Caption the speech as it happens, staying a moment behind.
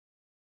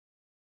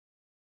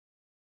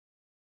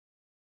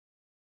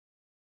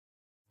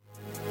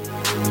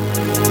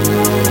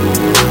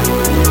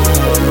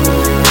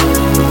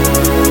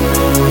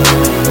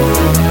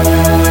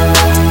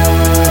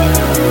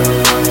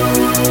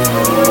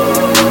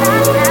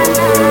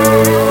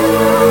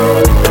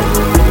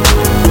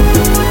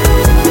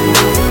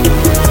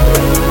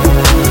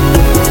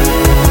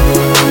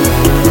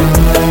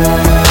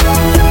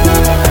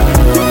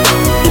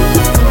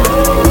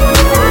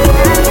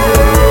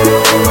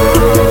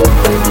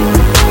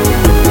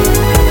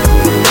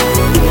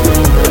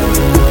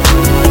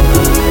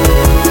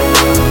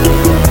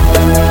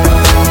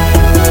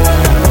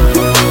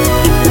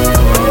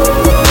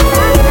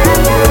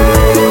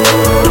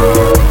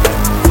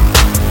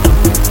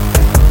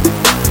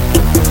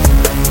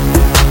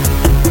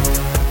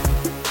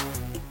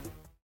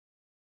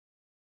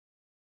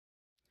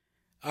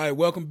All right,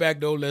 welcome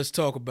back, though. Let's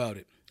talk about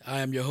it.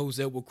 I am your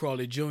host, Edward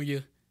Crawley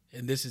Jr.,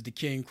 and this is the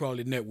King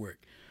Crawley Network.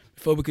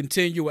 Before we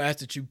continue, I ask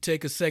that you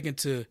take a second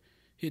to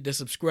hit the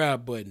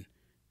subscribe button,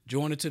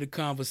 join into the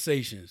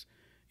conversations,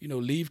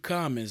 leave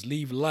comments,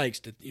 leave likes,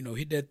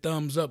 hit that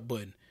thumbs up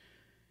button.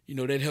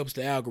 That helps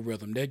the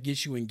algorithm. That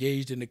gets you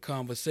engaged in the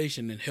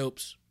conversation and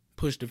helps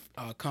push the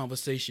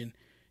conversation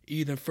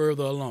even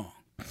further along.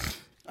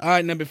 All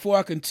right, now before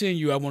I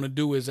continue, I want to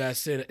do as I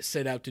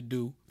set out to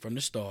do from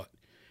the start.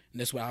 And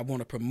that's why I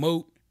want to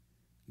promote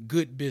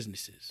good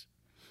businesses.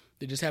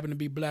 They just happen to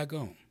be black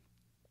owned.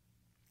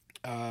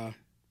 I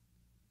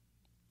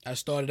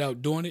started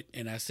out doing it,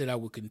 and I said I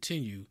would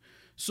continue.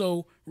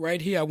 So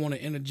right here, I want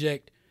to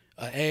interject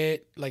an ad.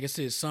 Like I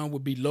said, some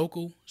would be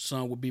local,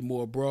 some would be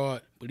more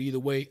abroad. But either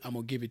way, I'm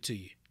going to give it to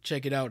you.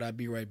 Check it out. I'll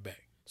be right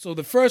back. So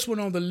the first one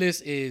on the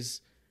list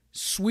is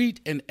Sweet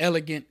and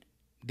Elegant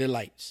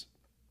Delights.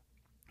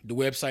 The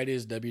website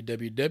is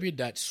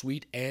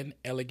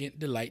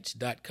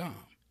www.sweetandelegantdelights.com.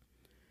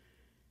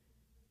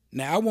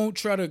 Now, I won't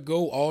try to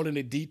go all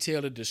into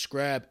detail to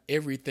describe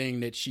everything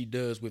that she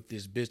does with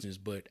this business,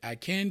 but I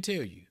can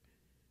tell you,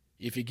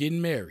 if you're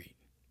getting married,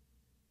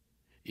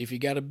 if you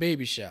got a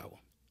baby shower,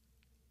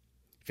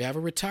 if you have a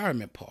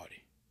retirement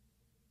party,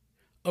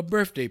 a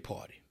birthday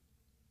party,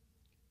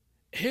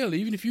 hell,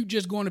 even if you're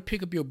just going to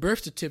pick up your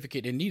birth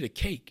certificate and need a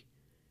cake,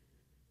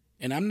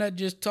 and I'm not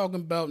just talking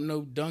about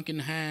no Duncan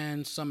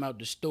Hines, some out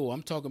the store.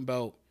 I'm talking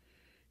about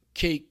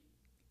cake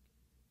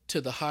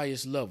to the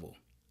highest level.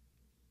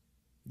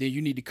 Then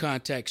you need to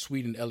contact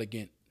Sweet and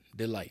Elegant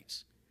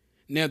Delights.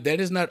 Now, that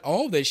is not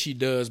all that she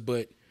does,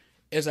 but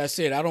as I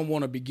said, I don't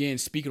want to begin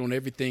speaking on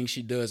everything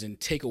she does and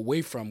take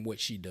away from what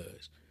she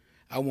does.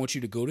 I want you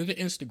to go to the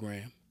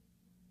Instagram,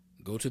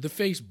 go to the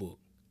Facebook,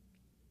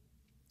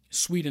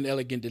 Sweet and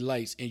Elegant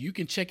Delights, and you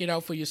can check it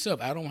out for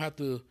yourself. I don't have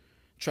to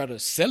try to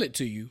sell it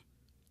to you.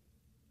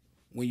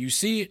 When you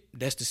see it,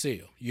 that's the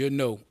sale. You'll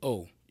know,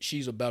 oh,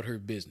 she's about her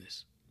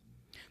business.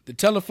 The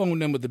telephone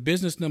number, the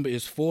business number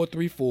is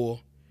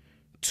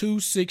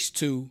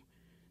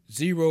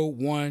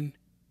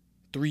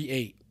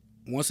 434-262-0138.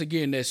 Once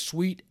again, that's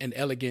Sweet and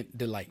Elegant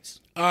Delights.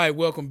 All right,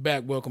 welcome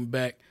back. All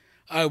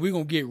right, we're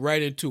going to get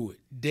right into it.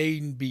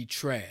 Dating Be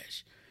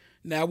Trash.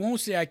 Now, I won't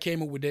say I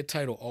came up with that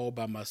title all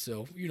by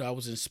myself. I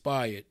was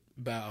inspired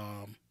by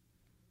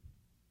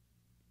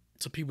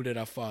some people that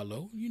I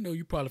follow.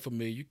 You're probably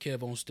familiar.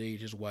 Kev on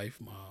Stage, his wife,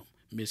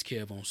 Miss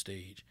Kev on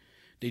Stage.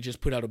 They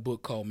just put out a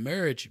book called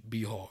Marriage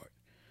Be Hard.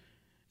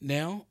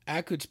 Now,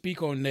 I could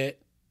speak on that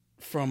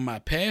from my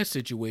past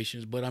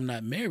situations, but I'm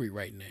not married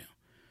right now.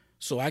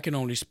 So I can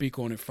only speak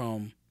on it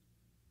from,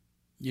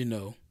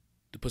 the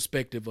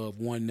perspective of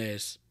one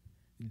that's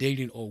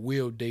dating or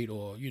will date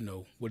or,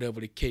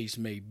 whatever the case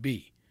may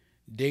be.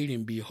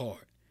 Dating be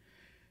hard.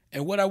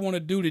 And what I want to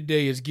do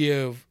today is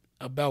give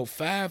about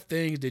 5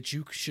 things that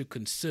you should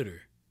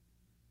consider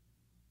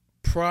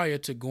prior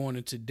to going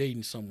into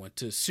dating someone,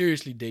 to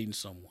seriously dating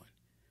someone.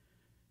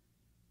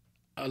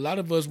 A lot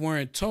of us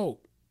weren't taught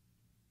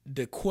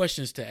the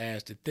questions to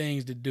ask, the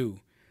things to do.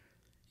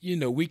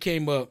 We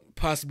came up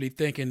possibly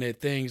thinking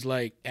that things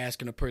like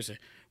asking a person,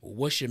 well,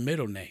 what's your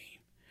middle name?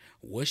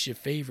 What's your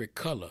favorite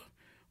color?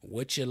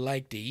 What you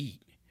like to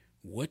eat?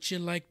 What you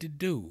like to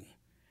do?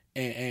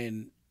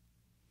 And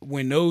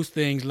when those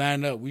things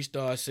line up, we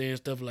start saying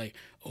stuff like,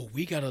 oh,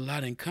 we got a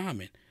lot in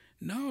common.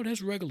 No,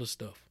 that's regular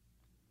stuff.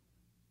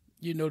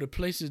 The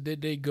places that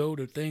they go,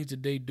 the things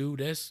that they do,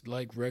 that's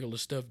like regular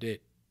stuff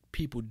that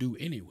people do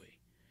anyway.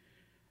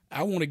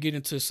 I want to get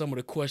into some of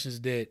the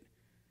questions that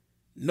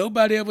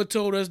nobody ever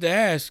told us to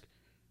ask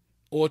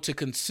or to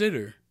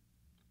consider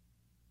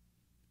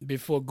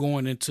before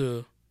going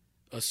into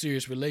a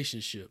serious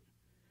relationship.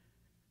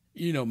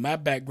 My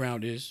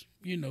background is,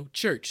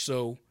 church.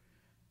 So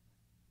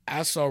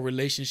I saw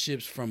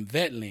relationships from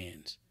that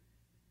lens.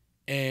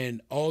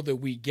 And all that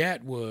we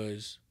got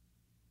was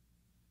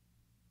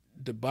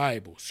the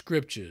Bible,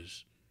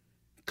 scriptures,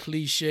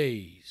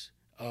 cliches,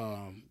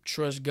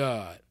 trust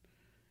God,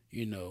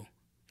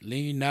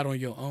 lean not on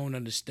your own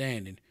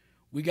understanding.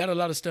 We got a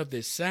lot of stuff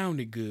that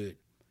sounded good,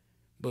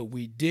 but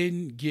we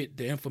didn't get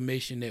the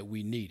information that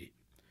we needed.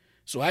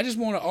 So I just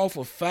want to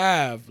offer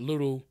 5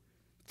 little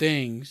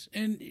things,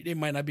 and they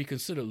might not be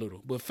considered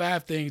little, but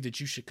 5 things that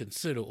you should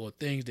consider or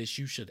things that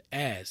you should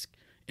ask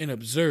and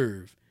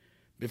observe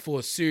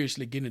before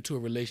seriously getting into a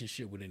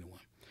relationship with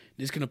anyone.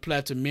 This can apply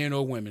to men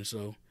or women.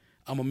 So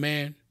I'm a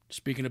man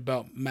speaking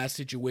about my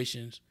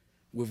situations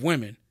with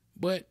women,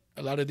 but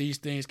a lot of these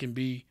things can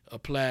be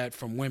applied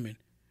from women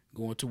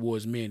going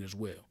towards men as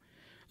well.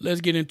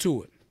 Let's get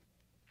into it.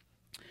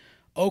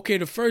 Okay,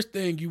 the first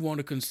thing you want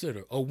to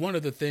consider, or one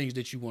of the things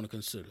that you want to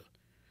consider,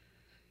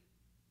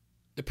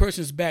 the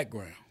person's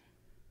background.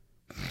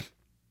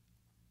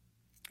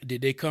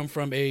 Did they come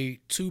from a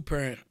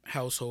 2-parent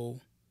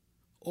household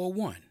or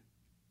one?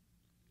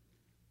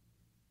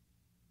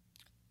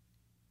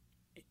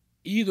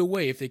 Either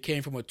way, if they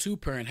came from a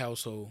 2-parent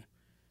household,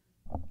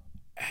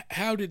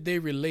 how did they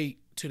relate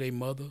to their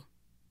mother?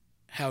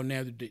 how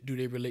now do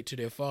they relate to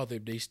their father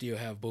if they still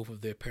have both of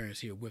their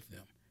parents here with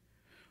them?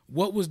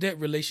 What was that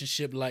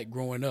relationship like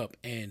growing up,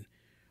 and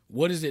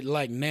what is it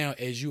like now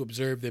as you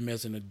observe them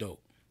as an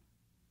adult?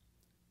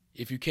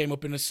 If you came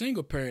up in a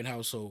single parent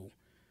household,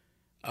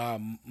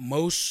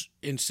 most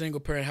in single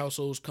parent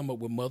households come up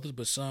with mothers,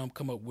 but some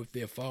come up with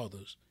their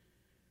fathers.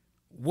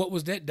 What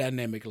was that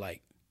dynamic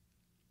like?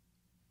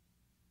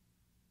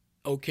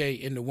 Okay,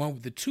 in the one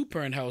with the two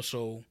parent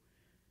household,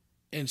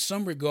 in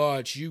some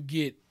regards, you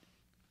get,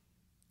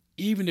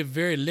 even if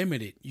very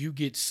limited, you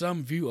get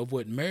some view of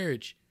what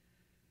marriage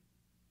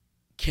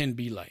can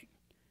be like.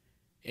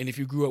 And if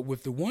you grew up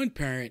with the one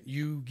parent,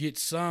 you get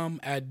some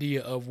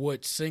idea of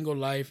what single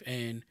life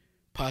and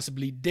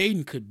possibly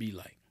dating could be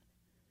like.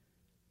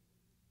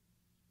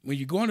 When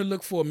you're going to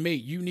look for a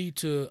mate, you need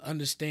to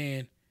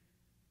understand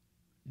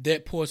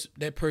that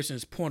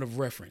person's point of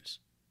reference.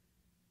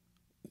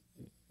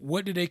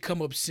 What did they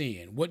come up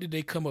seeing? What did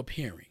they come up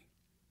hearing?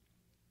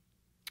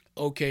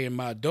 Okay, in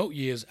my adult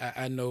years,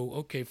 I know,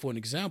 okay, for an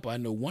example, I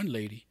know one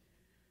lady,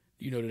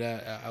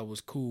 that I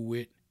was cool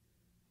with.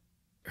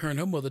 Her and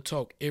her mother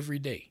talk every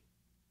day.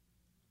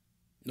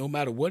 No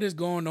matter what is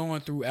going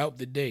on throughout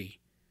the day,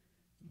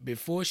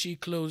 before she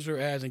closes her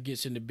eyes and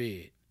gets into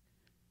bed,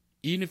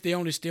 even if they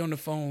only stay on the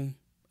phone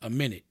a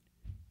minute,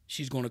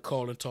 she's going to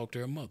call and talk to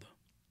her mother.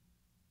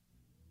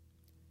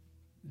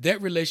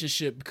 That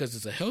relationship, because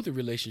it's a healthy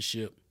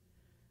relationship,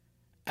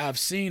 I've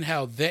seen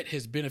how that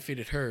has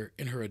benefited her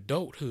in her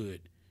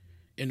adulthood,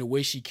 in the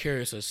way she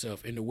carries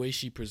herself, in the way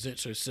she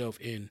presents herself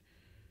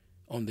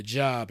on the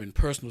job, in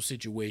personal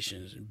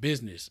situations, in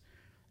business.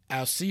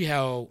 I'll see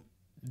how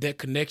that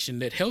connection,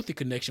 that healthy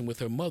connection with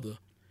her mother,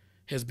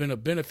 has been a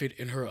benefit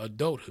in her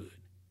adulthood.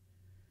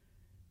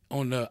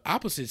 On the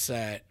opposite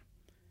side,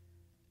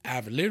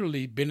 I've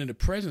literally been in the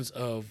presence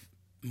of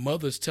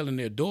mothers telling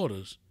their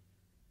daughters,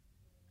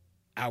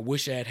 I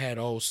wish I had had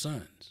all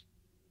sons.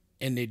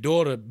 And their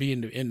daughter be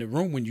in the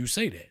room when you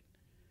say that.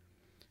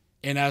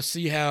 And I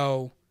see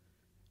how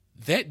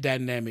that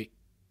dynamic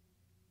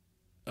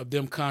of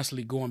them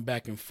constantly going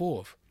back and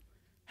forth,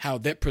 how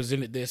that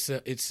presented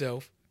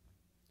itself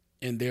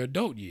in their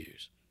adult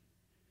years.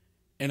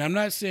 And I'm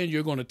not saying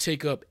you're going to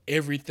take up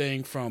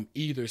everything from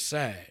either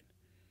side,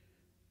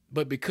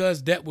 but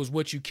because that was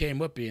what you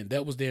came up in,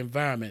 that was the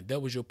environment,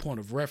 that was your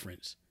point of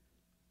reference,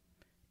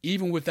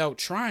 even without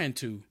trying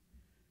to,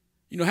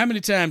 how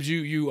many times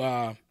you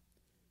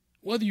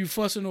whether you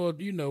fussing or,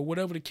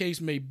 whatever the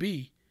case may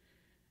be,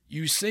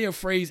 you say a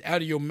phrase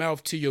out of your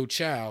mouth to your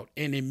child,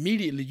 and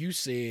immediately you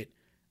said,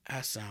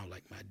 I sound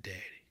like my daddy.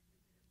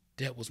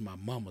 That was my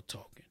mama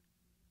talking.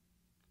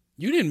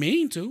 You didn't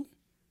mean to.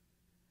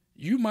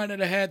 You might not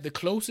have had the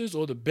closest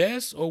or the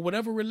best or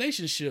whatever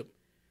relationship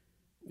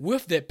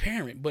with that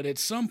parent, but at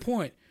some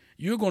point,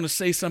 you're going to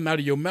say something out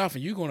of your mouth,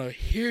 and you're going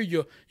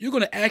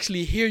to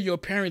actually hear your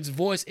parent's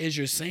voice as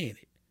you're saying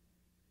it.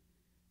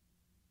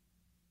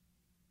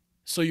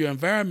 So your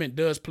environment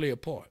does play a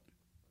part.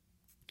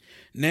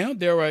 Now,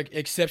 there are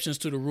exceptions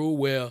to the rule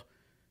where,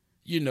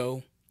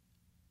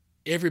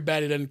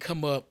 everybody doesn't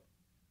come up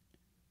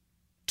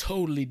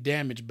totally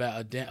damaged by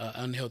an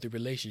unhealthy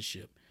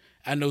relationship.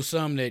 I know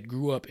some that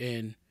grew up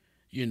in,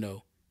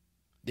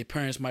 their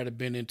parents might have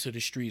been into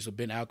the streets or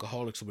been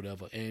alcoholics or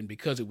whatever. And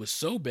because it was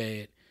so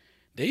bad,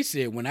 they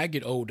said, when I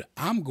get older,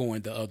 I'm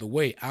going the other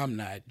way. I'm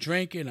not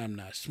drinking. I'm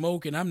not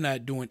smoking. I'm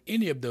not doing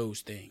any of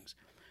those things.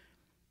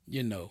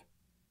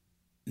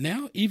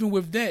 Now, even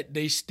with that,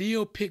 they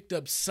still picked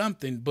up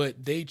something,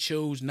 but they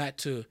chose not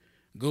to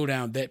go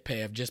down that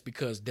path just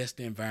because that's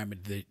the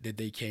environment that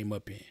they came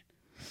up in.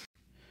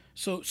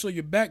 So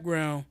your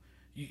background,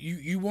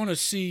 you want to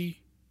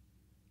see,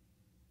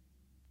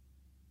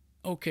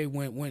 okay,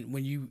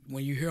 when you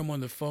hear them on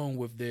the phone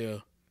with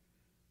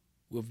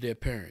their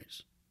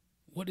parents,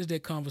 what does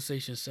that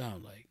conversation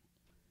sound like?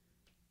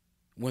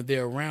 When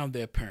they're around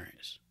their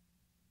parents,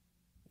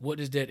 what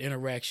does that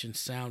interaction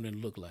sound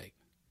and look like?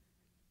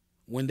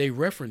 When they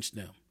reference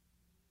them,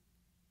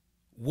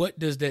 what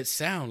does that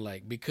sound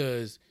like?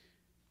 Because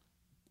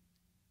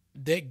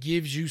that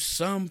gives you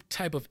some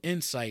type of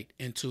insight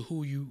into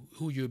who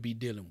you'll be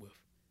dealing with.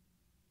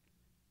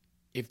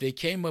 If they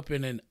came up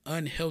in an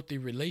unhealthy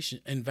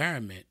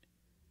environment,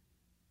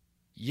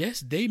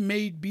 yes, they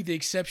may be the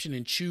exception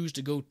and choose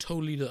to go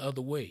totally the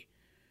other way,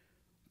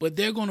 but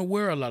they're going to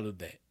wear a lot of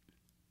that.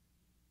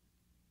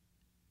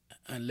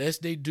 Unless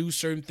they do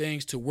certain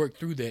things to work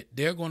through that,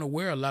 they're going to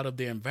wear a lot of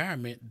the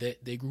environment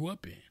that they grew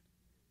up in,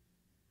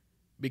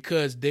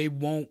 because they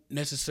won't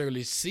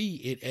necessarily see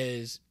it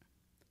as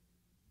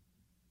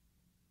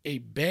a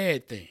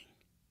bad thing,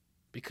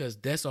 because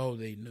that's all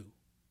they knew.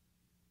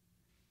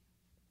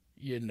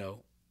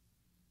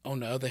 On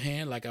the other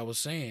hand, like I was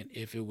saying,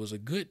 if it was a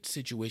good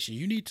situation,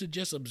 you need to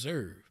just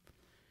observe,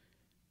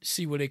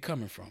 see where they're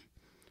coming from.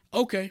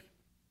 Okay.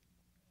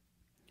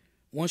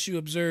 Once you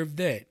observe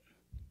that,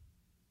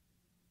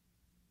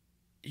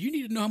 you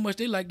need to know how much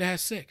they like to have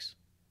sex.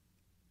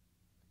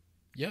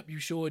 Yep, you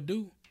sure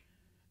do.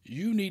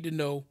 You need to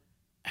know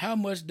how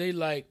much they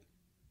like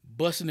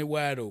busting it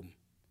wide open.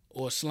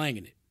 or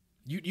slanging it.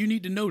 You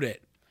need to know that.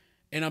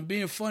 And I'm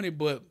being funny,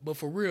 but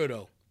for real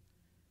though,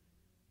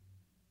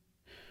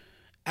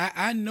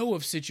 I know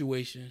of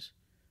situations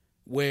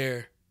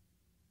where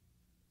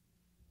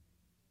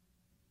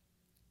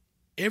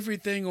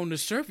everything on the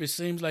surface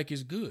seems like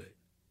it's good.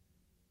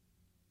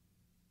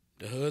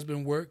 The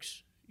husband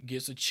works,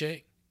 gets a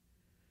check.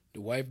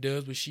 The wife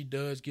does what she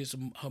does, gets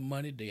her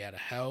money. They got a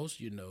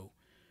house, as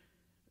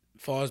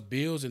far as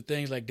bills and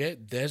things like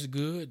that, that's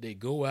good. They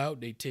go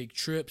out, they take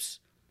trips.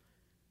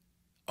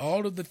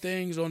 All of the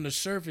things on the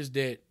surface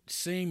that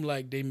seem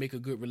like they make a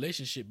good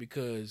relationship,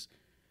 because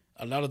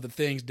a lot of the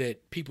things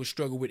that people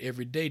struggle with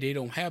every day, they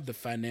don't have the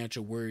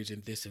financial worries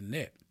and this and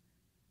that.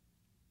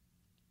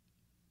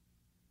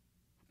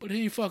 But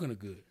he ain't fucking her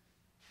good.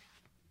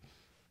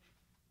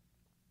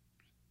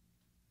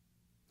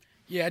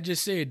 Yeah, I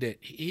just said that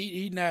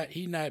he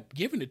not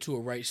giving it to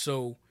her right,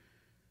 so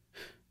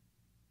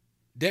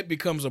that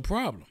becomes a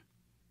problem.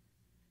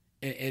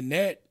 And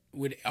that,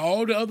 with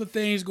all the other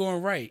things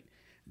going right,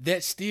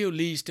 that still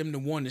leads them to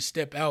want to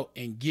step out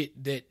and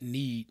get that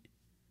need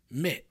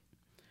met.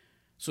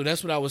 So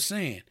that's what I was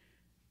saying.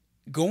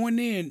 Going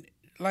in,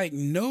 like,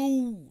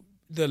 know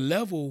the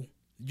level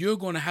you're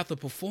going to have to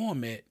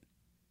perform at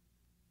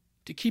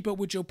to keep up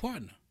with your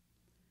partner.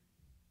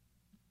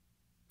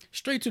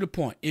 Straight to the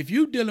point. If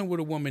you're dealing with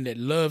a woman that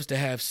loves to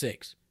have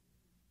sex,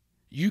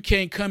 you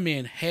can't come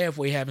in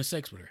halfway having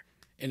sex with her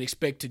and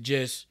expect to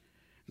just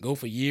go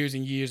for years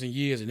and years and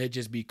years and that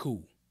just be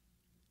cool.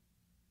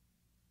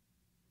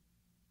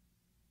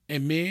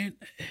 And men,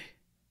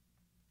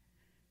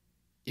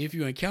 if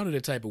you encounter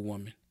that type of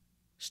woman,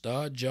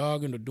 start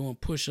jogging or doing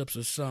push-ups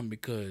or something,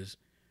 because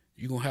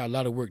you're going to have a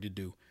lot of work to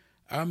do.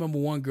 I remember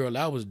one girl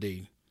I was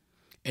dating,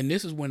 and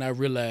this is when I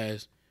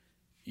realized,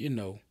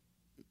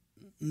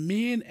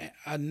 men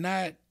are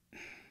not,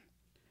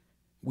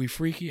 we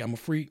freaky. I'm a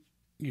freak.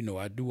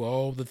 I do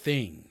all the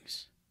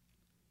things.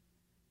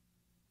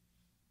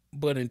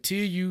 But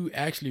until you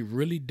actually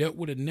really dealt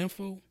with a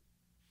nympho,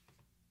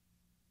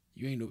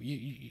 you ain't know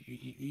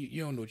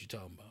you don't know what you're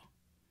talking about.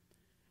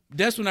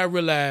 That's when I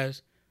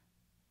realized,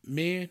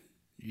 men,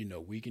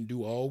 we can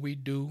do all we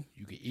do.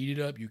 You can eat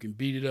it up, you can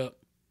beat it up.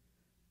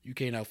 You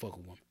can't outfuck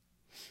a woman.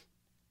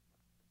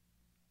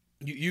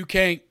 You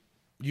can't.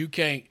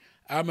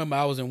 I remember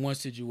I was in one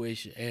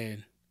situation,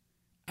 and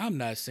I'm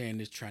not saying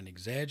this trying to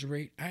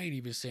exaggerate. I ain't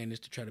even saying this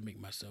to try to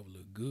make myself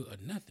look good or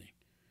nothing.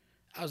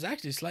 I was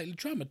actually slightly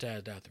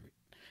traumatized after it.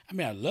 I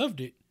mean, I loved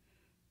it,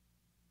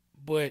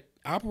 but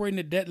operating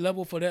at that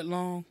level for that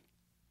long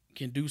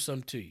can do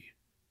something to you.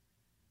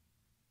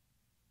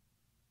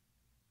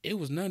 It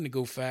was nothing to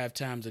go 5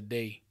 times a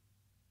day,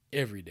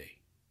 every day.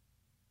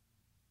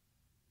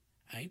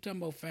 I ain't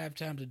talking about 5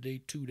 times a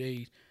day, 2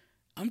 days.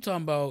 I'm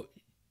talking about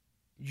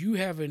you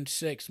having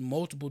sex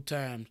multiple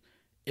times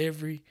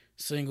every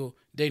single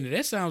day. Now,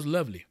 that sounds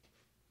lovely.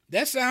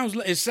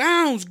 It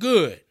sounds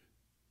good.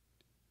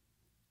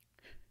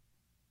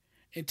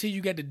 Until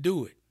you got to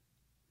do it.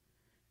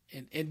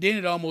 And then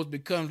it almost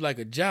becomes like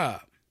a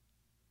job.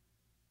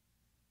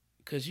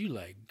 Because you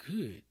like,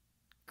 good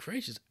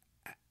gracious.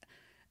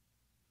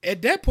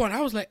 At that point,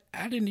 I was like,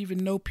 I didn't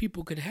even know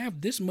people could have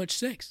this much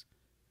sex.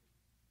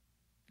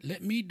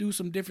 Let me do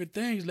some different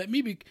things. Let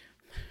me be...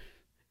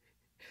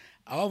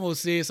 I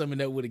almost said something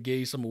that would have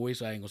gave some away,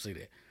 so I ain't going to say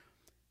that.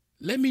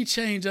 Let me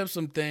change up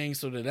some things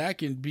so that I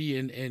can be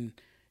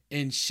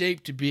in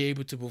shape to be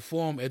able to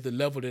perform at the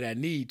level that I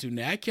need to.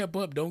 Now, I kept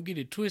up, don't get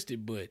it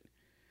twisted, but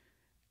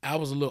I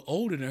was a little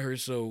older than her,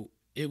 so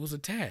it was a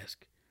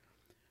task.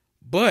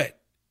 But,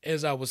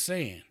 as I was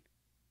saying,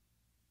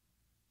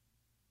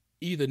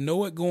 either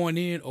know it going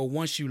in or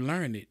once you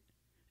learn it,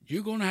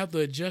 you're going to have to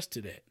adjust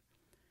to that.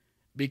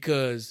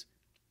 Because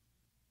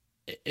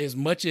as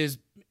much as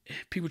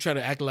people try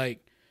to act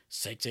like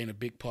sex ain't a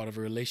big part of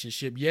a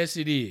relationship, yes,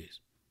 it is.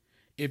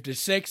 If the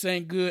sex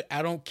ain't good,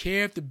 I don't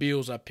care if the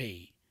bills are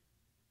paid.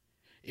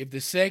 If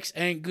the sex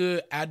ain't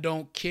good, I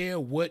don't care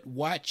what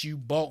watch you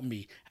bought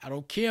me. I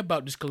don't care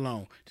about this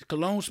cologne. This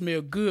cologne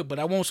smell good, but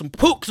I want some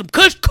kush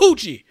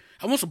coochie.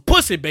 I want some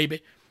pussy,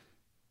 baby.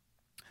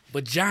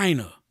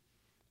 Vagina.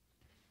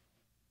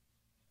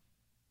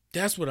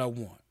 That's what I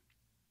want.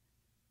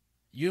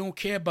 You don't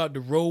care about the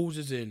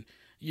roses and,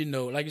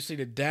 like you say,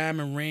 the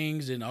diamond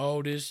rings and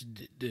all this.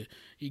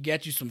 He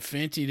got you some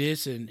Fenty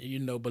this and,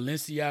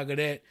 Balenciaga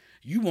that.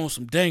 You want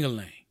some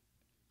dang-a-lang.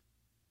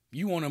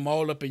 You want them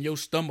all up in your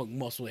stomach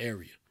muscle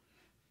area.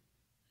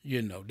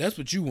 That's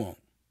what you want.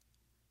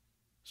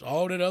 So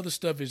all that other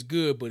stuff is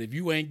good, but if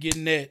you ain't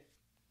getting that,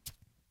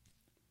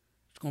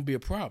 it's going to be a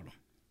problem.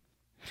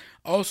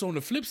 Also, on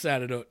the flip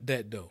side of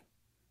that, though,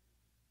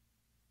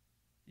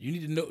 you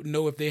need to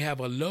know if they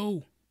have a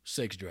low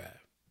sex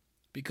drive,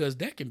 because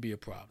that can be a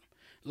problem.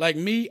 Like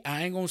me,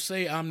 I ain't going to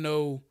say I'm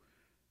no...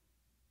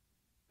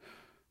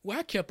 Well,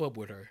 I kept up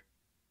with her,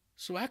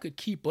 so I could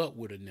keep up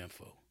with a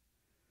nympho.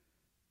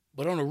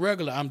 But on a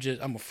regular, I'm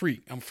a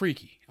freak. I'm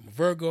freaky. I'm a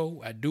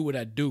Virgo. I do what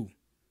I do.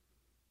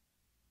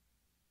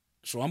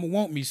 So I'm going to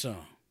want me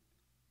some.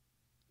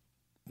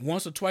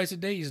 Once or twice a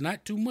day is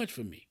not too much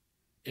for me.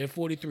 At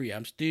 43,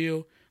 I'm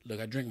still, look,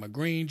 I drink my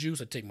green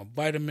juice, I take my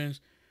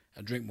vitamins,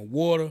 I drink my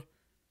water.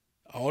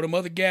 All them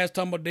other guys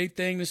talking about they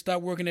thing that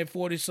stop working at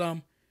 40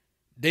 something,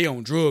 they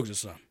on drugs or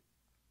something.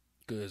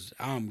 Because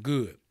I'm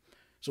good.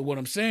 So what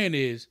I'm saying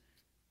is,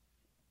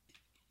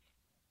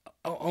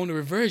 on the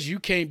reverse, you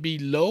can't be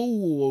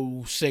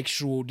low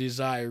sexual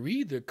desire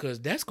either, because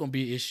that's going to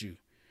be an issue.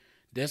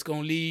 That's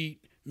going to lead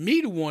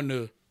me to want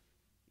to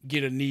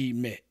get a need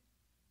met.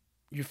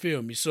 You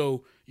feel me?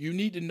 So you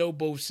need to know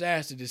both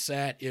sides to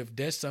decide if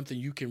that's something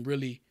you can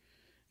really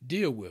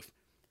deal with.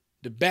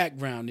 The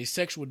background, the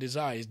sexual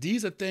desires,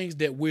 these are things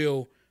that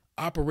will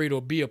operate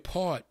or be a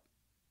part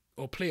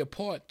or play a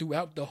part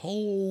throughout the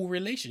whole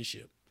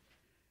relationship.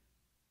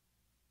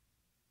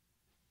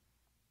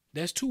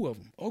 That's two of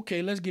them.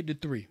 Okay, let's get to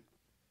three.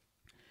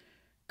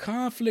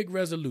 Conflict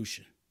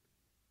resolution.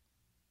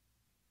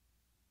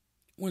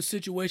 When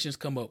situations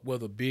come up,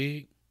 whether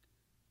big,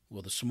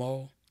 whether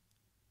small,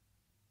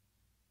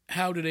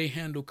 how do they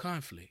handle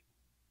conflict?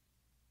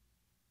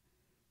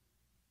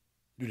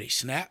 Do they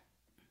snap?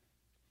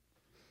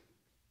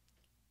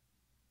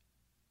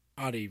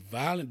 Are they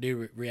violent? They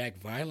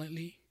react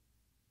violently?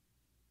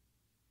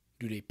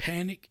 Do they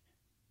panic?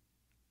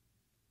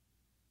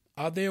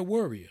 Are they a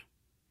worrier?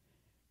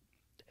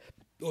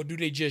 Or do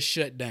they just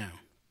shut down?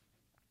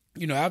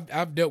 You know,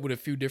 I've dealt with a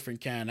few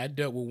different kinds. I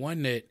dealt with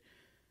one that,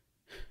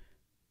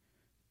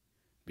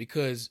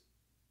 because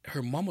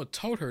her mama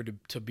taught her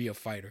to be a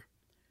fighter,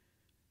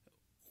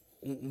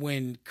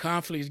 when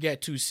conflicts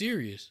got too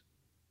serious,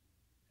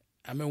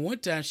 I mean, one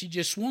time she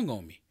just swung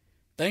on me.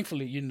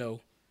 Thankfully, you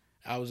know,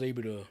 I was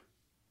able to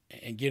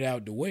and get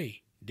out the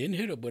way. Didn't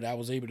hit her, but I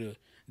was able to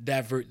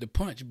divert the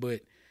punch.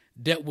 But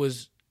that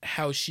was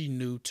how she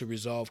knew to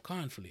resolve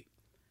conflict.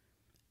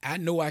 I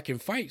know I can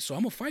fight, so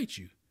I'm going to fight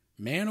you,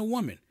 man or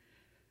woman.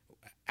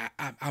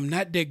 I'm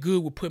not that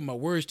good with putting my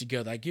words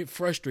together. I get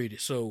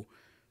frustrated. So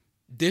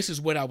this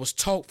is what I was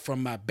taught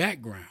from my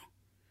background.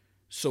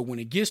 So when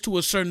it gets to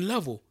a certain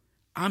level,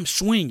 I'm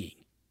swinging.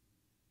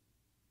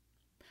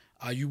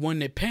 Are you one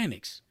that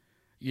panics?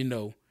 You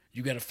know,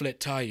 you got a flat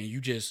tire and you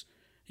just,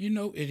 you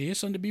know, it is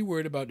something to be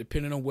worried about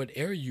depending on what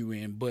area you're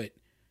in. But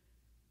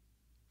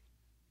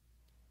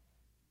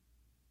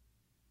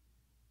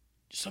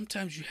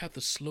sometimes you have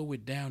to slow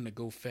it down to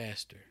go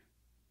faster.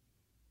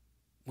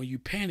 When you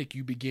panic,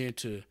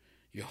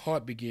 your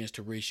heart begins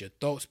to race, your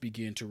thoughts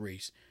begin to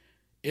race.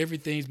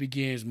 Everything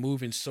begins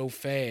moving so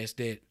fast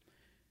that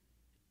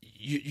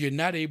you're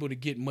not able to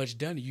get much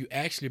done. You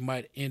actually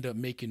might end up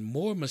making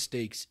more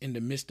mistakes in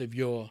the midst of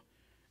your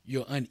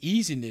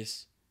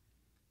uneasiness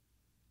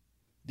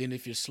than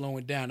if you're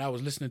slowing down. I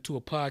was listening to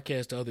a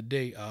podcast the other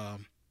day.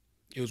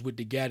 It was with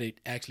the guy that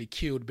actually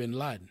killed bin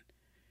Laden.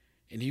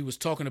 And he was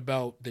talking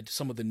about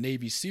some of the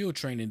Navy SEAL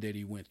training that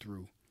he went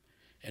through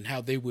and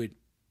how they would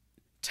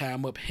tie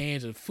him up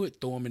hands and foot,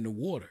 throw him in the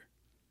water.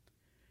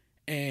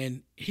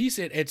 And he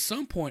said at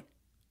some point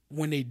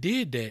when they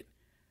did that,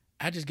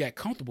 I just got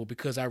comfortable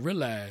because I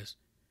realized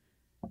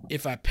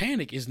if I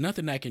panic, there's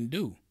nothing I can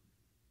do.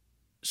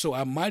 So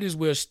I might as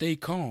well stay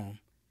calm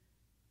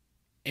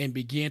and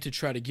begin to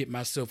try to get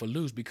myself a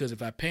loose, because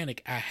if I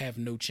panic, I have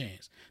no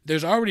chance.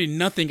 There's already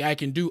nothing I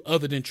can do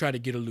other than try to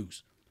get a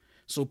loose.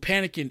 So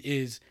panicking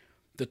is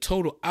the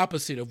total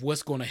opposite of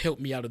what's going to help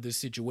me out of this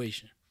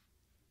situation.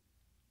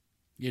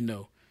 You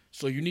know,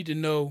 so you need to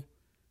know,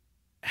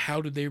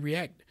 how do they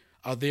react?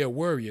 Are they a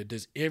worrier?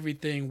 Does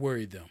everything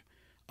worry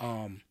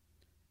them?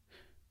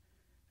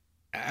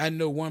 I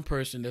know one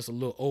person that's a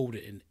little older,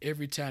 and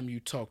every time you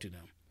talk to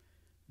them,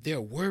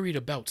 they're worried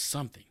about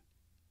something.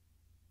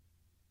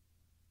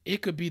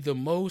 It could be the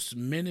most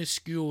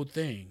minuscule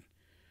thing,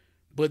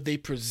 but they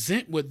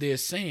present what they're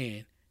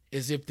saying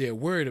as if they're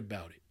worried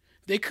about it.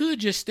 They could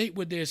just state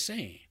what they're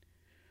saying,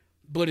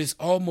 but it's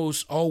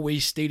almost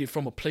always stated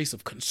from a place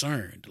of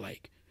concern.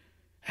 Like,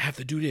 I have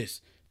to do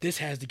this. This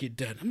has to get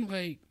done. I'm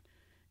like,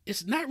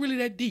 it's not really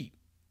that deep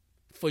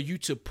for you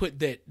to put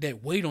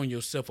that weight on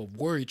yourself of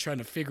worry trying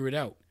to figure it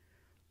out.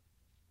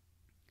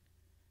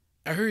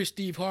 I heard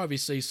Steve Harvey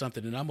say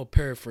something, and I'm going to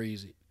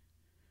paraphrase it.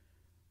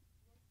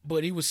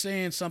 But he was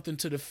saying something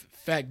to the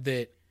fact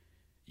that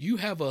you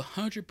have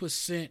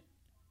 100%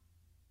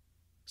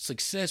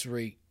 success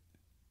rate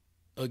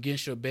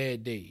against your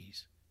bad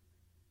days.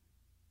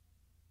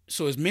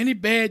 So as many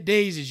bad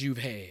days as you've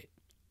had,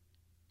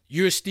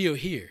 you're still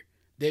here.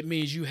 That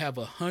means you have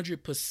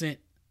 100%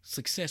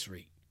 success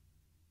rate.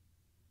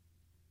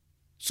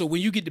 So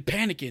when you get to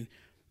panicking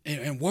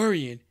and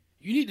worrying,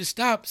 you need to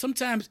stop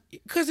sometimes,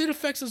 because it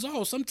affects us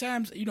all.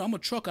 Sometimes, you know, I'm a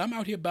trucker. I'm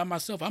out here by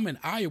myself. I'm in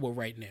Iowa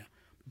right now,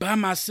 by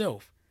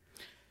myself.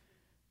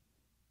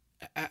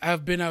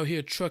 I've been out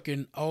here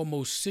trucking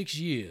almost 6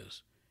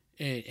 years.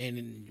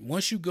 And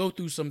once you go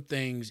through some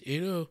things,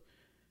 it'll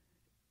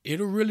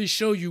really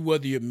show you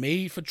whether you're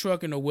made for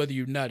trucking or whether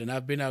you're not. And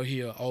I've been out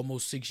here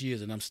almost 6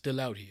 years, and I'm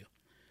still out here.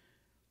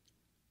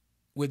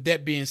 With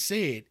that being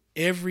said,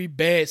 every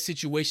bad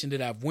situation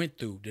that I've went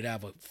through, that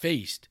I've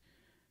faced,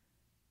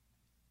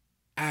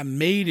 I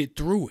made it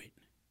through it.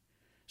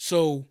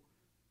 So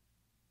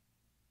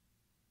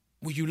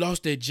When you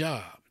lost that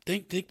job,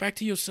 think back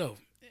to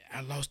yourself.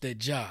 I lost that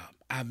job.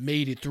 I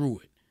made it through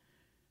it.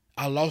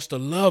 I lost a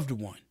loved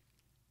one.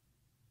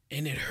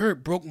 And it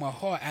hurt, broke my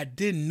heart. I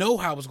didn't know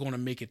how I was going to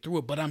make it through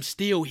it, but I'm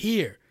still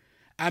here.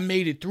 I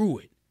made it through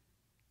it.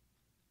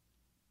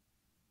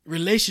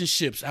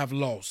 Relationships I've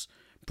lost,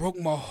 broke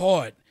my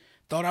heart.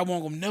 Thought I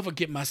won't never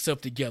get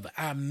myself together.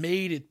 I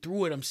made it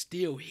through it. I'm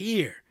still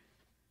here.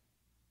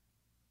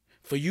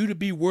 For you to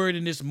be worried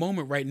in this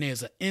moment right now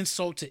is an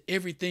insult to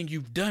everything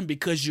you've done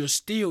because you're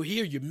still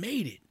here. You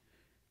made it.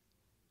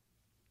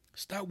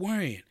 Stop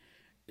worrying.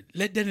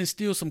 Let that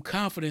instill some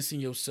confidence in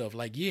yourself.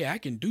 Like, yeah, I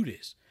can do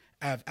this.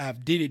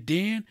 I've did it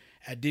then.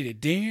 I did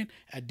it then.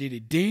 I did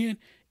it then.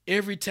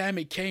 Every time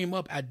it came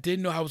up, I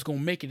didn't know I was going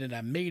to make it, and I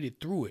made it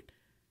through it.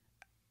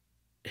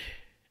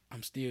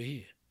 I'm still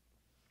here.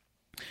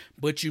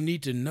 But you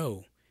need to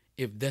know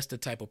if that's the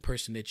type of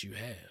person that you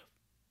have.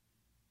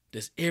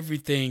 Does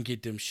everything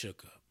get them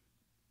shook up?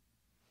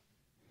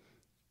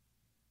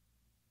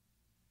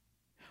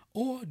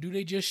 Or do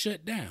they just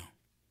shut down?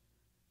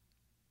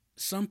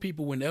 Some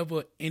people,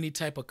 whenever any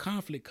type of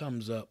conflict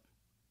comes up,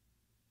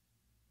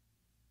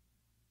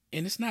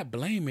 and it's not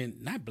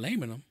blaming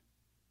them,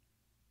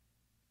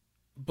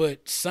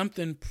 but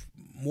something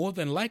more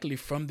than likely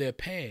from their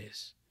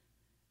past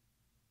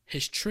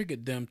has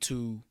triggered them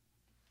to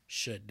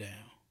shut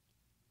down.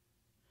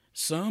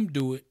 Some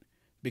do it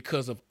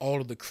because of all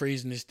of the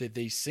craziness that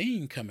they've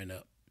seen coming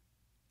up.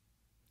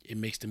 It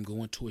makes them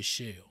go into a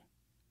shell.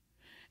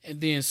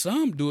 And then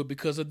some do it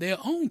because of their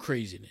own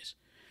craziness.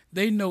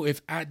 They know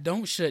if I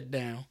don't shut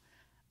down,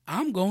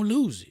 I'm going to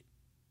lose it.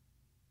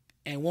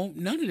 And won't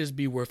none of this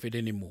be worth it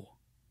anymore.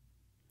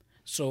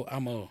 So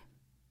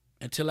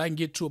until I can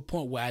get to a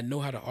point where I know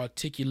how to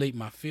articulate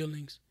my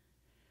feelings,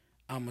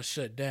 I'm going to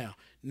shut down.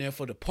 Now,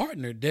 for the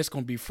partner, that's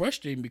going to be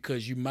frustrating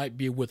because you might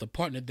be with a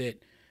partner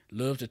that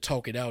loves to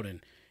talk it out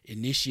and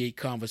initiate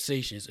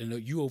conversations, and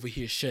you over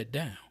here shut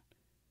down.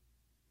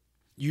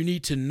 You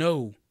need to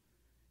know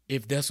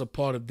if that's a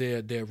part of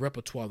their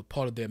repertoire, a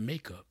part of their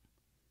makeup.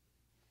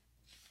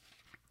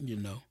 You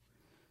know.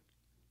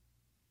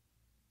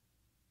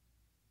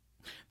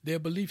 Their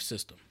belief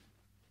system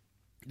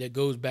that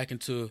goes back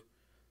into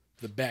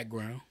the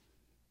background.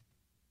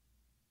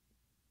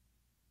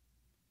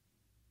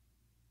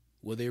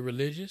 Were they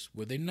religious?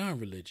 Were they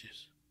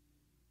non-religious?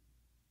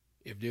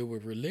 If they were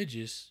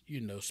religious,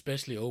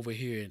 especially over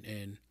here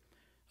in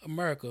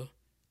America,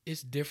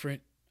 it's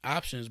different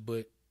options,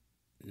 but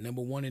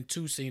number 1 and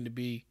 2 seem to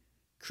be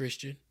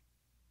Christian,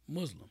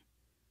 Muslim.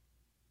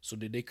 So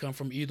did they come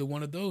from either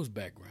one of those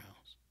backgrounds?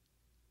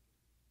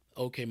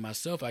 Okay,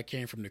 myself, I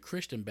came from the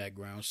Christian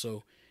background,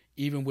 so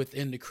even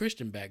within the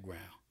Christian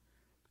background,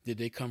 did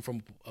they come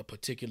from a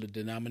particular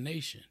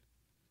denomination?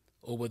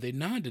 Or were they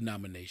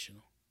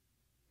non-denominational?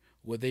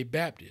 Were they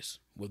Baptist?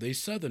 Were they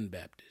Southern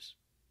Baptist?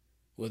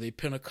 Were they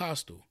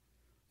Pentecostal?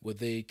 Were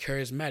they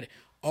charismatic?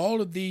 All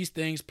of these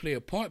things play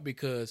a part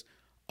because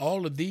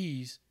all of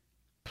these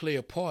play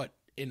a part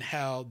in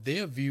how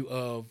their view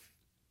of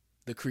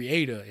the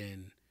Creator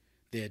and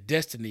their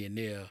destiny and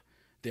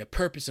their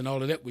purpose and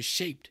all of that was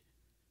shaped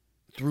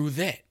through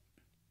that.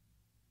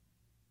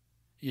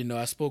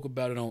 I spoke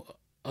about it on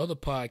other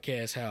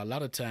podcasts how a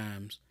lot of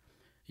times,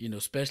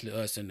 especially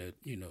us in the,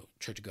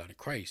 Church of God in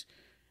Christ,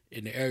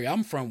 in the area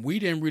I'm from, we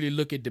didn't really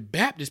look at the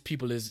Baptist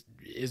people as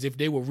if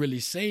they were really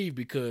saved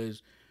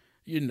because,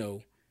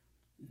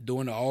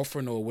 during the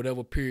offering or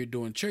whatever period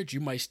during church,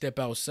 you might step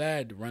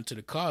outside to run to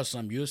the car or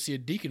something. You'll see a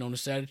deacon on the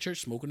side of the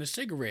church smoking a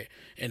cigarette.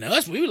 And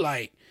us, we were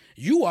like,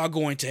 you are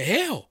going to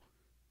hell.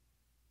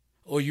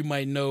 Or you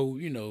might know,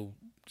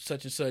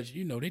 such and such,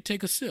 they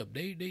take a sip.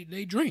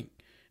 They drink.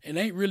 And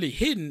they ain't really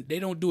hidden. They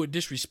don't do it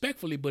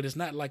disrespectfully, but it's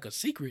not like a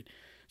secret.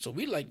 So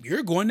we like,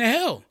 you're going to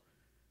hell.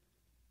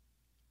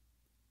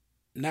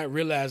 Not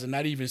realizing,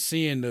 not even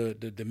seeing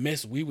the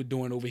mess we were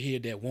doing over here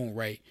that won't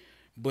right.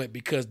 But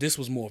because this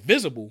was more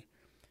visible,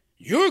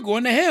 you're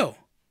going to hell.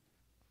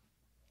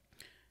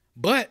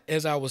 But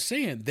as I was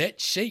saying, that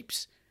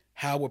shapes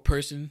how a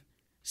person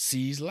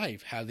sees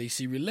life, how they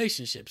see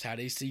relationships, how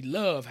they see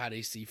love, how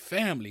they see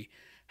family,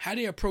 how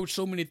they approach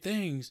so many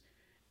things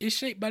is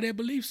shaped by their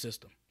belief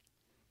system.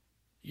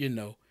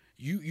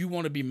 You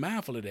want to be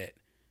mindful of that.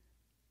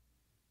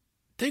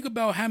 Think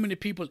about how many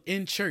people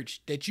in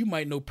church that you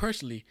might know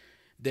personally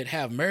that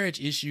have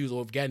marriage issues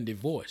or have gotten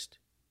divorced.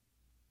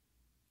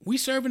 We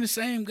serving the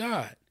same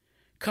God,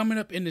 coming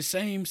up in the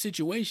same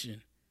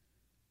situation.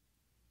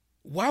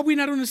 Why are we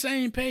not on the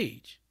same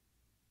page?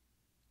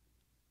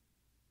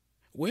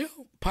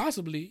 Well,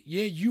 possibly,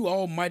 yeah, you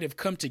all might have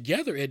come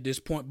together at this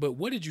point, but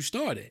what did you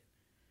start at?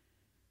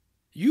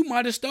 You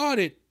might have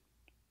started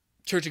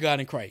Church of God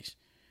in Christ.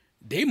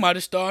 They might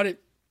have started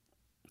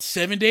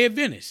Seventh-day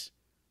Adventists.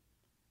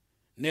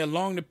 Now,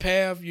 along the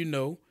path,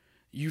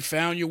 you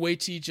found your way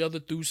to each other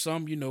through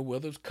some,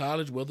 whether it's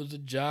college, whether it's a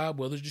job,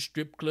 whether it's the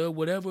strip club,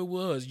 whatever it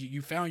was,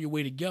 you found your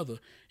way together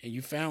and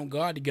you found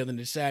God together and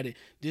decided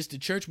this is the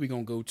church we're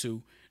going to go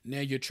to. Now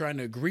you're trying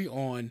to agree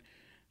on,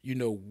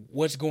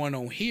 what's going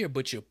on here,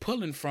 but you're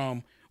pulling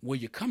from where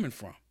you're coming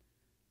from.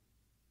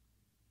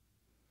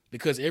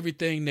 because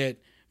everything that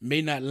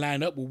may not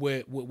line up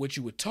with what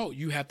you were taught,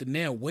 you have to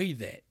now weigh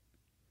that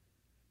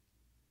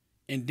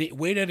and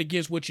weigh that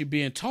against what you're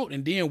being taught,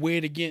 and then weigh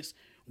it against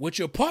what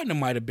your partner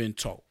might have been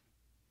taught.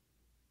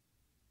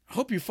 I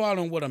hope you're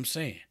following what I'm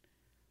saying.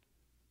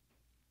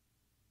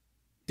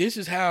 This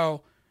is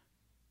how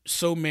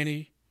so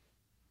many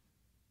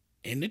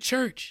in the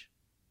church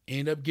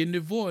end up getting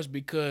divorced,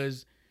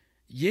 because,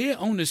 yeah,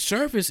 on the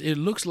surface, it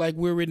looks like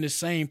we're in the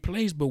same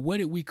place, but where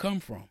did we come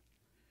from?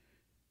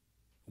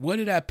 Where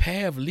did our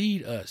path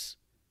lead us?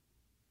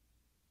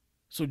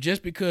 So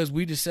just because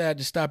we decide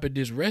to stop at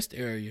this rest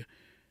area,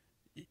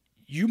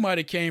 you might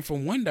have came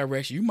from one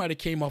direction. You might have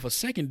came off a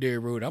secondary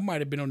road. I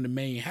might have been on the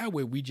main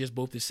highway. We just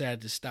both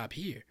decided to stop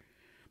here.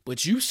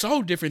 But you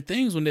saw different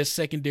things on that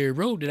secondary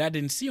road that I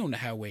didn't see on the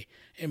highway,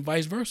 and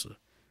vice versa.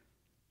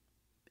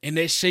 And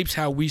that shapes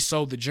how we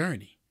saw the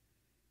journey.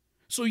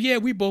 So yeah,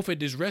 we both at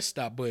this rest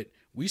stop, but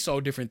we saw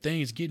different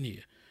things getting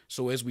here.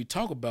 So as we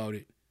talk about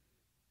it,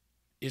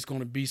 it's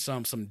going to be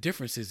some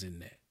differences in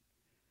that.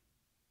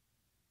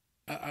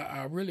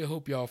 I really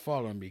hope y'all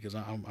following me, because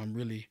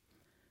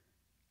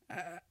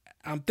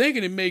I'm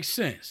thinking it makes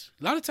sense.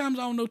 A lot of times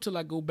I don't know till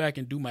I go back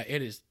and do my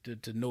edits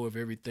to know if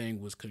everything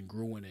was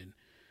congruent and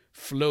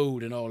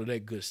flowed and all of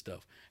that good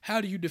stuff. How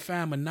do you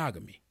define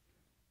monogamy?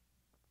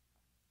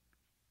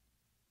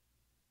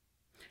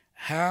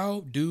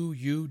 How do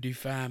you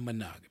define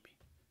monogamy?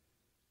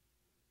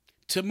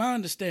 To my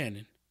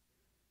understanding,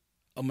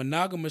 a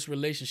monogamous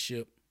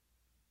relationship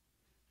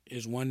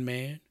is one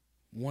man,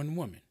 one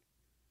woman.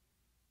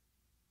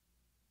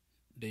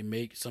 They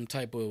make some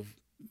type of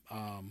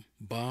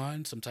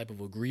bond, some type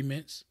of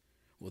agreements,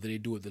 whether they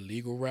do it the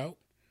legal route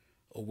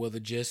or whether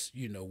just,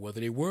 whether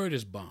they word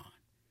is bond.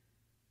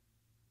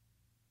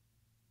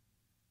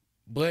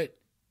 But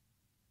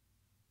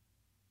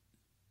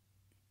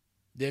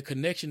their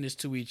connection is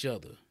to each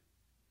other.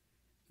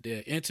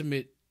 Their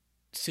intimate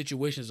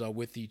situations are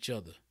with each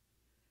other.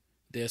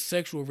 Their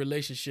sexual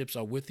relationships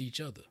are with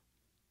each other.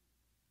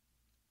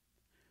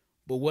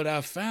 But what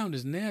I've found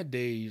is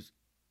nowadays,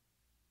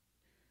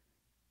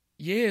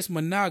 yeah, it's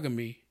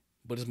monogamy,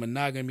 but it's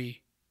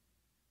monogamy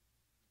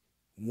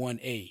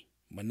 1A,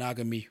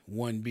 monogamy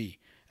 1B.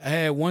 I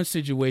had one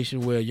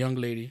situation where a young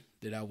lady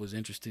that I was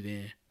interested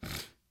in,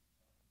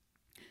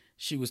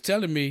 she was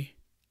telling me,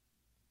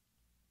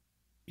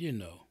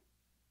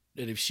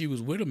 that if she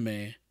was with a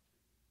man,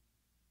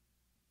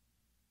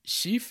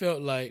 she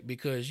felt like,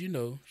 because,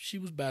 she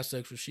was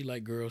bisexual, she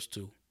liked girls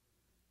too.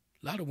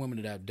 A lot of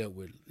women that I've dealt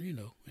with,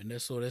 and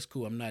that's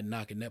cool. I'm not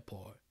knocking that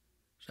part.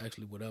 It's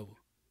actually whatever.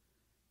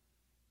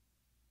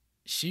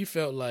 She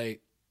felt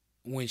like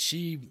when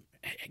she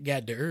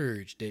got the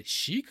urge that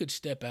she could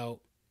step out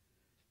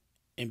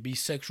and be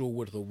sexual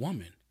with a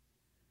woman.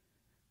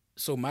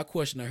 So my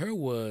question to her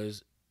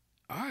was,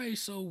 all right,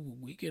 so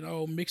we can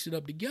all mix it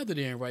up together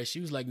then, right? She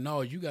was like,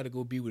 no, you got to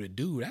go be with a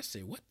dude. I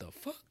said, what the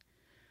fuck?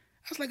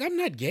 I was like, I'm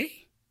not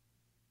gay.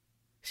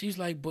 She's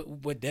like,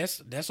 but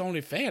that's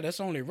only fair. That's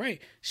only right.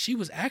 She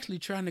was actually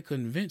trying to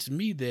convince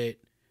me that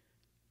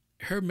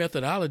her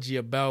methodology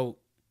about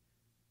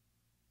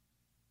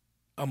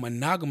a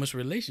monogamous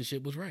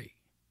relationship was right.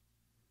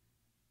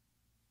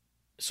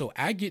 So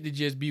I get to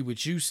just be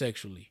with you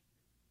sexually.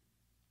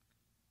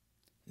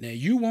 Now,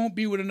 you won't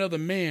be with another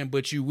man,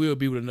 but you will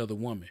be with another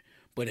woman.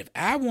 But if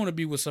I want to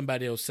be with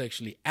somebody else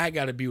sexually, I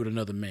got to be with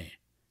another man.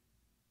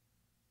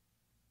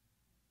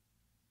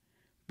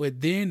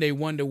 But then they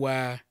wonder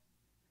why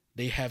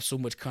they have so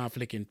much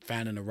conflict in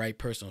finding the right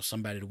person or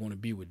somebody to want to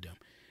be with them.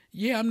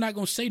 Yeah, I'm not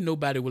going to say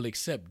nobody will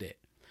accept that,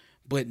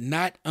 but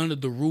not under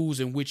the rules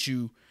in which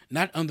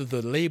not under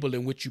the label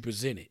in which you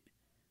present it.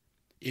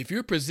 If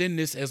you're presenting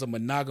this as a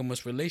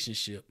monogamous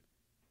relationship,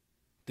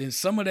 then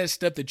some of that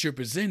stuff that you're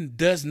presenting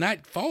does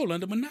not fall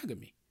under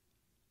monogamy.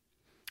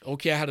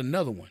 Okay, I had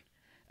another one.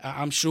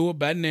 I'm sure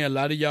by now a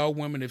lot of y'all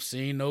women have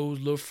seen those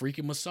little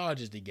freaky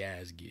massages the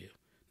guys give.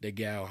 The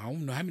guy, I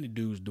don't know how many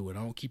dudes do it.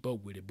 I don't keep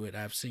up with it, but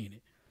I've seen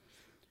it.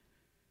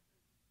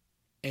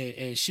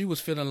 And she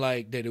was feeling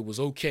like that it was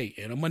okay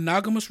in a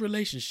monogamous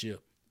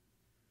relationship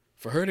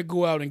for her to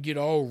go out and get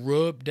all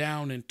rubbed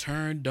down and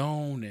turned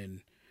on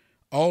and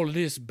all of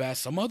this by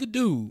some other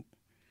dude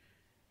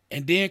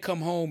and then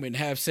come home and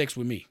have sex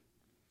with me.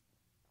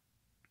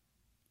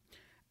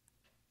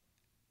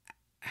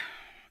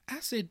 I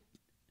said,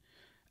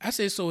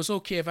 so it's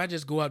okay if I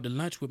just go out to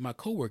lunch with my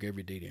coworker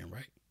every day then,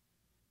 right?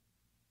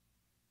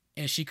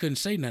 And she couldn't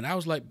say nothing. I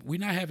was like, we're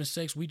not having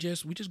sex. We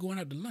just going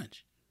out to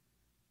lunch.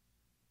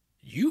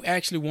 You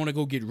actually want to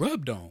go get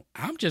rubbed on.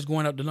 I'm just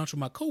going out to lunch with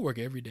my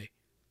coworker every day.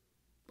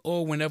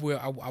 Or whenever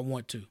I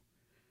want to.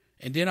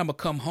 And then I'm going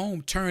to come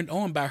home turned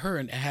on by her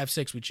and have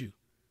sex with you.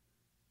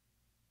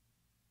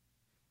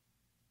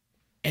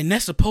 And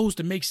that's supposed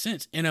to make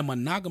sense in a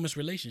monogamous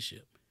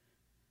relationship.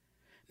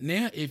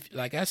 Now,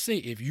 like I say,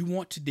 if you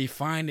want to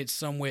define it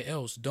somewhere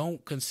else,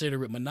 don't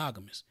consider it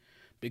monogamous.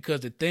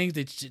 Because the things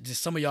that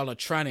some of y'all are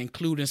trying to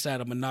include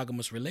inside a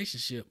monogamous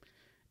relationship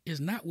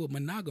is not what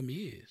monogamy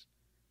is.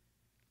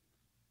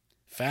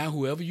 Find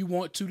whoever you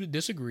want to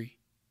disagree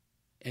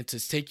and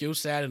to take your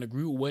side and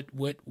agree with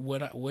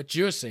what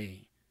you're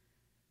saying.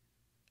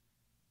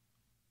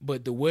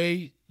 But the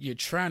way you're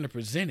trying to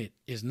present it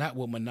is not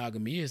what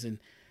monogamy is. And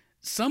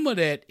some of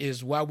that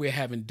is why we're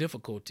having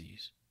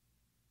difficulties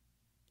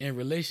in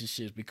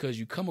relationships, because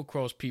you come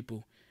across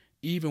people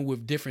even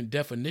with different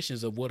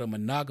definitions of what a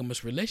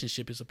monogamous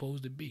relationship is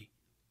supposed to be.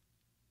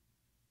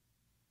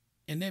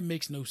 And that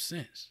makes no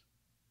sense.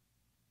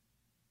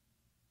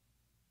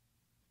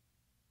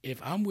 If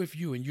I'm with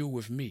you and you're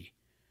with me,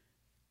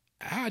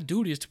 our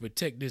duty is to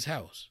protect this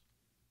house,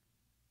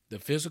 the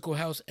physical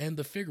house and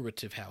the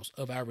figurative house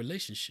of our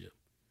relationship.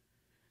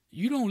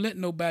 You don't let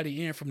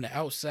nobody in from the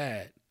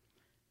outside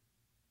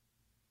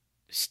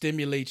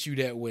stimulate you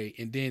that way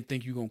and then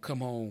think you're going to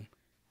come home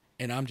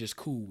and I'm just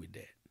cool with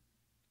that.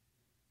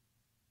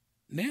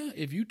 Now,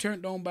 if you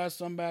turned on by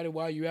somebody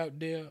while you out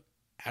there,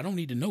 I don't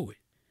need to know it.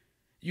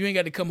 You ain't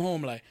got to come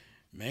home like,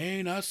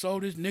 man, I saw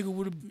this nigga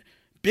with a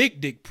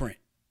big dick print.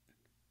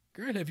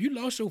 Girl, have you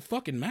lost your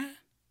fucking mind?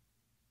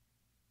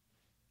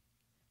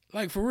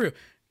 Like, for real.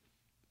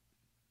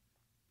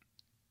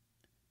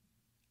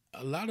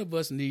 A lot of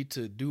us need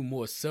to do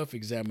more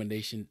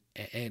self-examination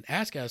and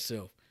ask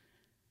ourselves,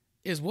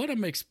 is what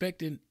I'm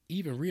expecting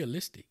even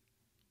realistic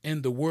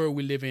in the world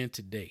we live in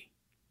today?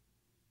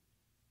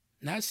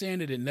 Not saying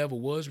that it never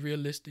was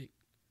realistic,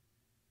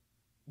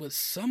 but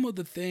some of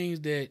the things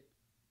that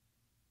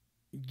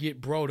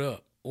get brought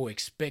up or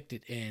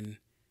expected in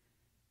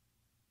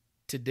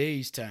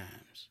today's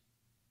times.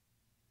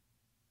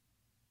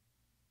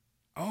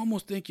 I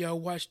almost think y'all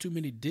watch too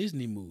many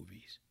Disney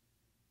movies.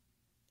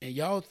 And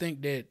y'all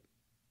think that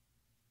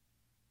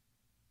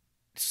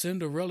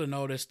Cinderella and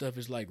all that stuff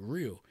is like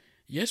real.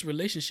 Yes,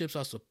 relationships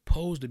are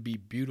supposed to be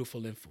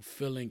beautiful and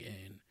fulfilling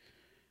and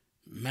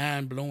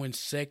mind-blowing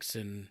sex.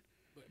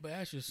 But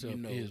ask yourself,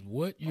 is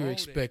what you're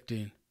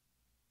expecting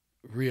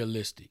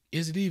realistic?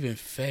 Is it even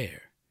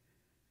fair?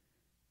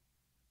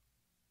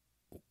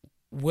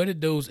 Where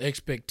did those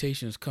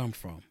expectations come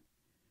from?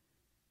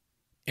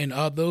 And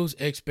are those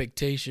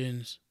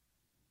expectations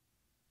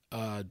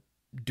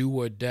do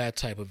or die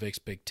type of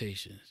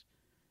expectations?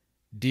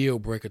 Deal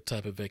breaker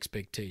type of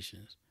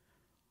expectations?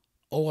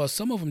 Or are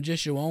some of them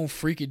just your own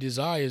freaky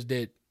desires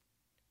that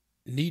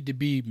need to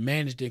be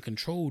managed and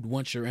controlled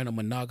once you're in a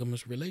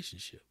monogamous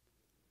relationship?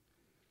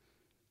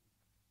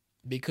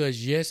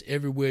 Because yes,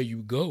 everywhere you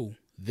go,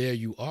 there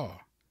you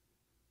are.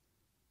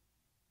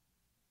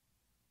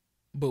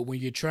 But when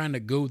you're trying to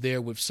go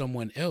there with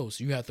someone else,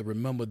 you have to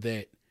remember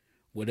that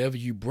whatever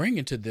you bring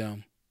into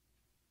them,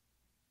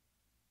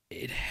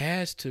 it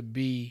has to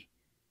be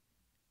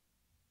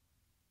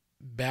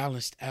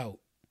balanced out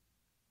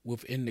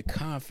within the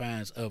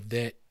confines of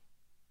that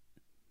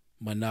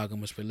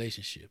monogamous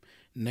relationship.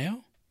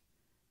 Now,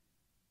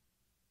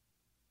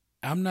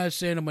 I'm not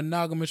saying a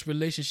monogamous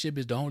relationship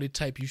is the only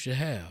type you should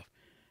have.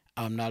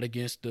 I'm not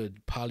against the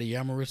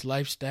polyamorous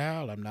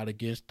lifestyle. I'm not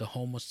against the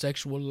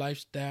homosexual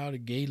lifestyle, the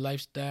gay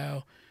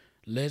lifestyle,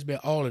 lesbian,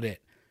 all of that.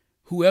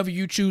 Whoever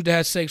you choose to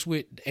have sex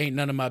with ain't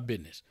none of my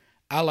business.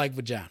 I like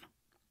vagina.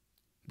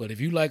 But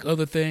if you like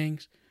other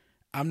things,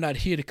 I'm not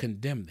here to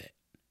condemn that.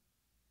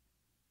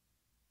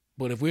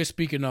 But if we're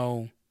speaking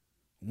on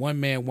one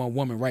man, one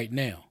woman right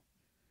now,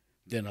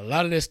 then a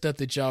lot of that stuff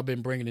that y'all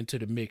been bringing into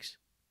the mix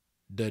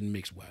doesn't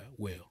mix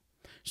well.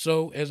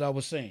 So, as I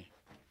was saying,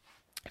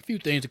 a few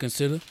things to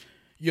consider.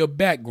 Your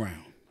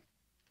background,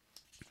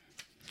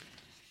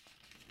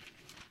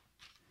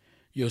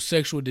 your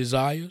sexual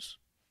desires,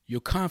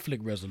 your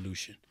conflict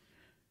resolution,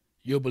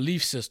 your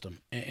belief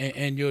system,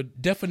 and your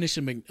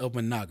definition of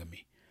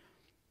monogamy.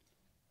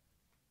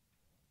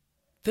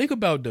 Think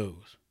about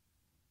those.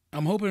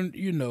 I'm hoping,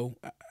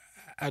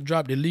 I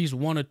dropped at least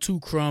one or two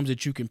crumbs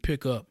that you can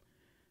pick up,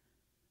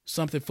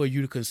 something for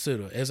you to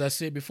consider. As I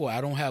said before,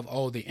 I don't have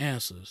all the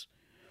answers,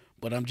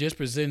 but I'm just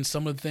presenting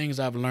some of the things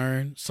I've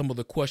learned, some of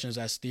the questions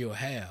I still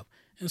have,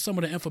 and some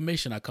of the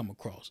information I come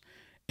across,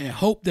 and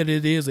hope that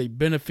it is a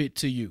benefit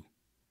to you.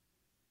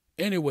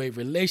 Anyway,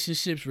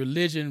 relationships,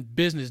 religion,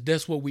 business,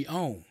 that's what we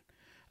own.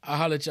 I'll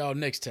holler at y'all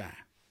next time.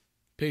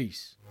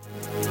 Peace.